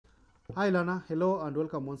Hi Lana, hello and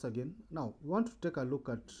welcome once again. Now, we want to take a look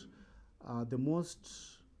at the most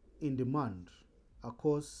in demand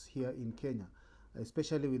course here in Kenya,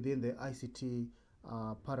 especially within the ICT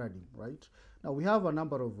paradigm, right? Now, we have a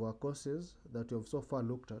number of courses that we have so far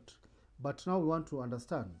looked at, but now we want to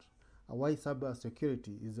understand why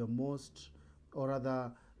cybersecurity is the most, or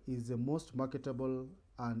rather, is the most marketable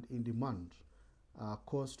and in demand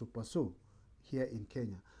course to pursue here in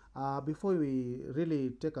Kenya. Before we really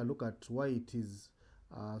take a look at why it is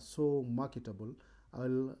so marketable,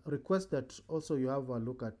 I'll request that also you have a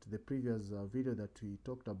look at the previous video that we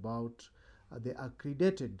talked about the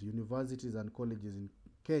accredited universities and colleges in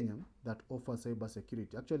Kenya that offer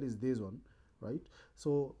cybersecurity. Actually, it's this one, right?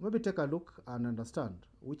 So maybe take a look and understand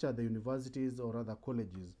which are the universities or other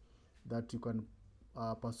colleges that you can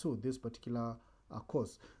pursue this particular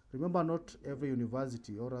course. Remember, not every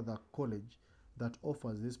university or other college that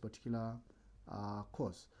offers this particular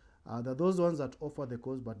course. There are those ones that offer the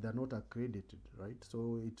course, but they're not accredited, right?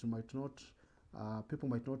 So it might not, people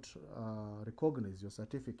might not recognize your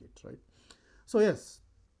certificate, right? So yes,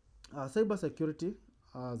 cybersecurity,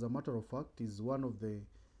 as a matter of fact, is one of the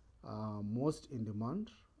most in demand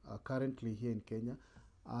currently here in Kenya.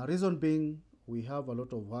 Reason being, we have a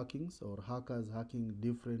lot of hackings or hackers hacking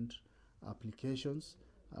different applications,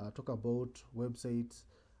 talk about websites,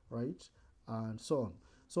 right, and so on.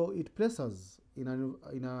 So it places us in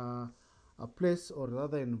a place or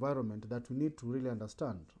rather environment that we need to really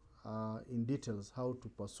understand in details how to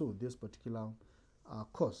pursue this particular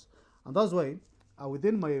course. And that's why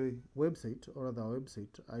within my website or other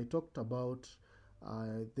website, I talked about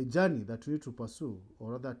the journey that you need to pursue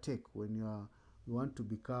or rather take when you want to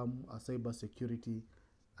become a cybersecurity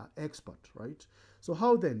expert, right? So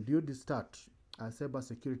how then do you start a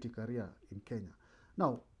cybersecurity career in Kenya?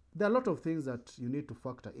 Now, there are a lot of things that you need to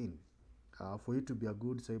factor in for you to be a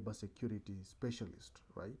good cybersecurity specialist,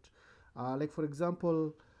 right? Like for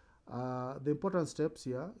example, the important steps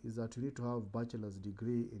here is that you need to have bachelor's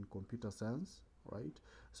degree in computer science, right?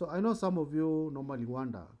 So I know some of you normally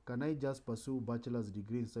wonder, can I just pursue bachelor's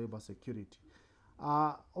degree in cybersecurity?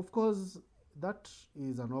 Of course, that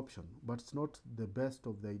is an option, but it's not the best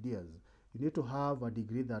of the ideas. You need to have a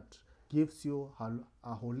degree that gives you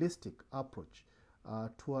a holistic approach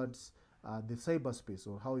towards the cyberspace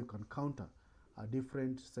or how you can counter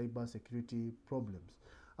different cybersecurity problems.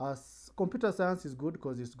 Computer science is good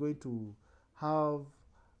because it's going to have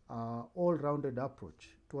all-rounded approach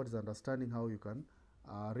towards understanding how you can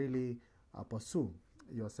really pursue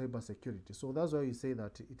your cybersecurity. So that's why we say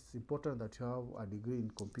that it's important that you have a degree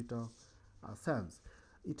in computer science.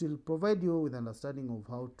 It will provide you with understanding of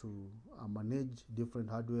how to manage different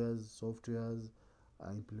hardwares, softwares,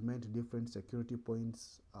 implement different security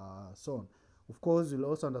points, so on. Of course, you'll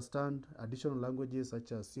also understand additional languages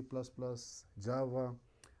such as C++, Java,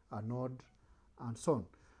 Node, and so on.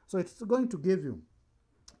 So it's going to give you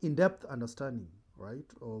in-depth understanding,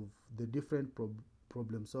 right, of the different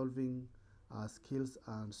problem-solving skills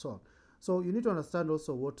and so on. So you need to understand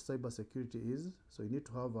also what cybersecurity is. So you need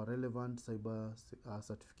to have a relevant cyber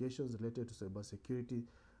certifications related to cybersecurity,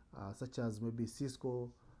 such as maybe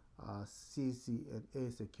Cisco,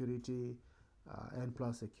 CCNA security, N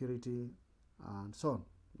plus security, and so on,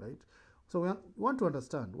 right? So we want to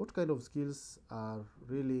understand what kind of skills are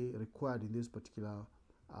really required in this particular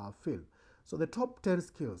field. So the top 10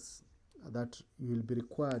 skills that you will be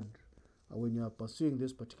required when you are pursuing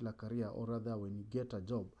this particular career, or rather when you get a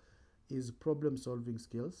job, is problem solving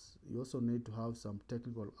skills. You also need to have some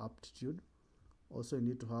technical aptitude. Also, you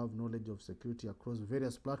need to have knowledge of security across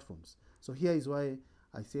various platforms. So here is why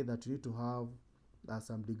I say that you need to have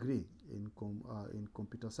some degree in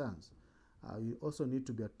computer science. You also need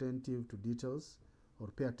to be attentive to details or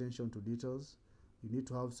pay attention to details. You need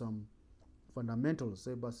to have some fundamental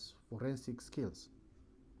cyber forensic skills.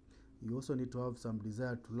 You also need to have some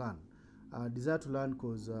desire to learn. Desire to learn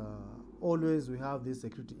because always we have these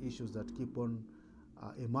security issues that keep on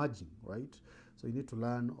emerging, right? So you need to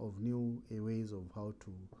learn of new ways of how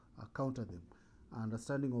to counter them.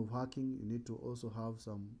 Understanding of hacking, you need to also have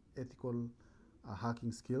some ethical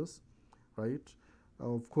hacking skills, right?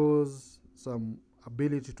 Of course, some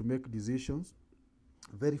ability to make decisions,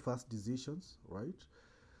 very fast decisions, right?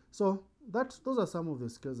 So those are some of the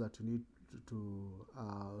skills that you need to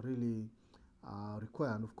really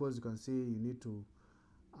require. And of course, you can see you need to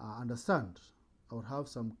understand or have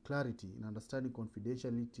some clarity in understanding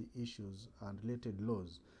confidentiality issues and related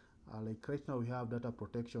laws. Like right now we have data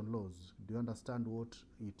protection laws. Do you understand what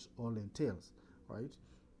it all entails, right?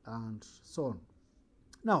 And so on.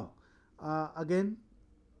 Now, again,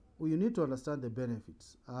 you need to understand the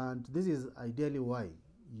benefits. And this is ideally why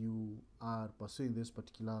you are pursuing this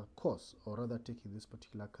particular course, or rather taking this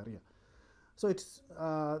particular career. So it's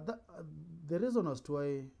the reason as to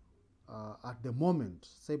why at the moment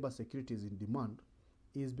cybersecurity is in demand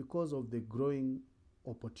is because of the growing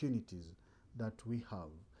opportunities that we have.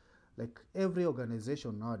 Like every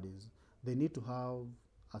organization nowadays, they need to have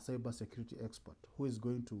a cybersecurity expert who is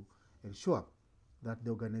going to ensure that the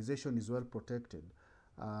organization is well protected,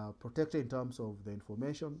 protected in terms of the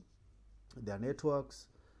information, their networks,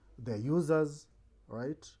 their users,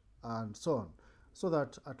 right, and so on, so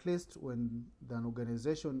that at least when an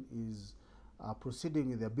organization is proceeding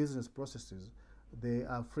with their business processes, they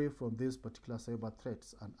are free from these particular cyber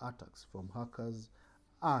threats and attacks from hackers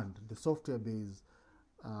and the software-based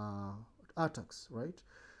attacks, right?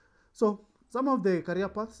 So some of the career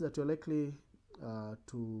paths that you're likely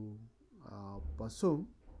to pursue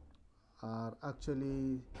are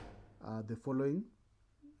actually the following.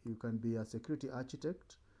 You can be a security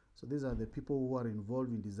architect. So these are the people who are involved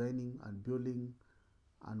in designing and building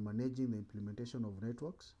and managing the implementation of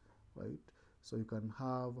networks, right? So you can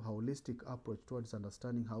have a holistic approach towards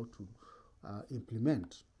understanding how to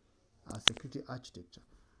implement security architecture.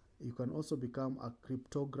 You can also become a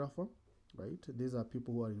cryptographer, right? These are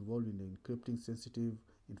people who are involved in encrypting sensitive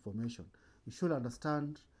information. You should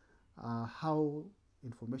understand how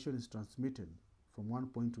information is transmitted from one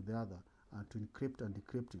point to the other and to encrypt and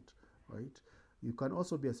decrypt it, right? You can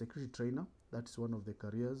also be a security trainer. That's one of the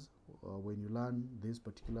careers when you learn this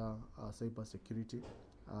particular cyber security.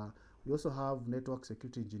 We also have network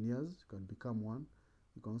security engineers. You can become one.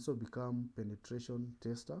 You can also become penetration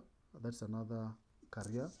tester. That's another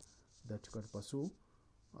career that you can pursue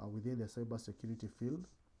within the cyber security field.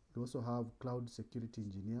 You also have cloud security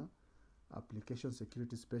engineer, application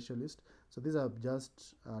security specialist. So these are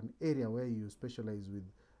just an area where you specialize with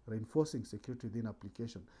reinforcing security within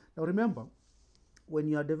application. Now remember, when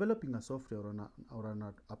you are developing a software or an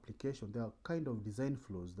application, there are kind of design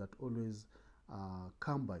flows that always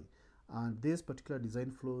come by. And these particular design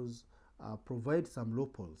flows provide some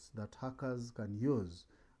loopholes that hackers can use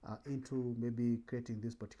into maybe creating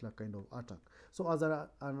this particular kind of attack. So as an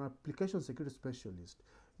application security specialist,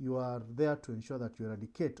 you are there to ensure that you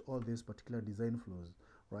eradicate all these particular design flows,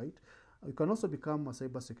 right? You can also become a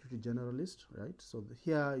cybersecurity generalist, right? So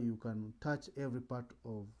here you can touch every part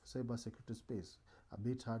of cybersecurity space,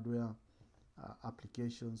 be it hardware,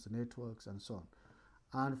 applications, networks, and so on.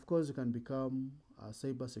 And of course, you can become a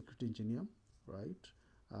cybersecurity engineer, right?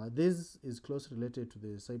 This is closely related to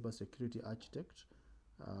the cybersecurity architect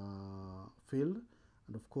field.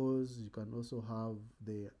 And of course, you can also have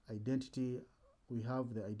the identity. We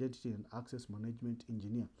have the identity and access management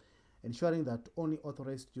engineer, ensuring that only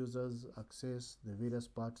authorized users access the various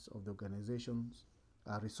parts of the organization's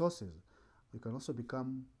resources. You can also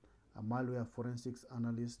become a malware forensics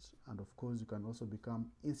analyst, and of course you can also become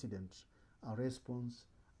incident response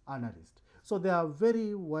analyst. So there are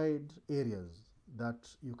very wide areas that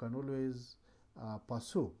you can always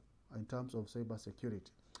pursue in terms of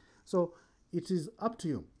cybersecurity. So it is up to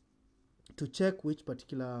you to check which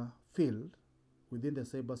particular field within the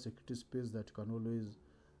cybersecurity space that you can always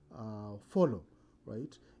follow,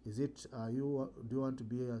 right? Is it do you want to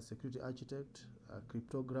be a security architect, a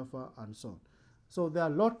cryptographer, and so on? So there are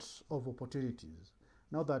lots of opportunities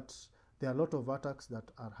now that there are a lot of attacks that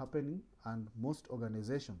are happening, and most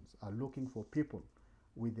organizations are looking for people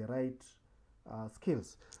with the right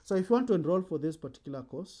skills. So if you want to enroll for this particular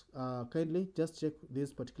course, kindly just check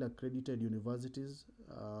these particular accredited universities,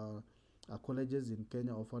 colleges in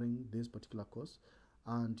Kenya offering this particular course,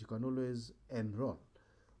 and you can always enroll.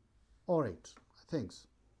 All right, thanks.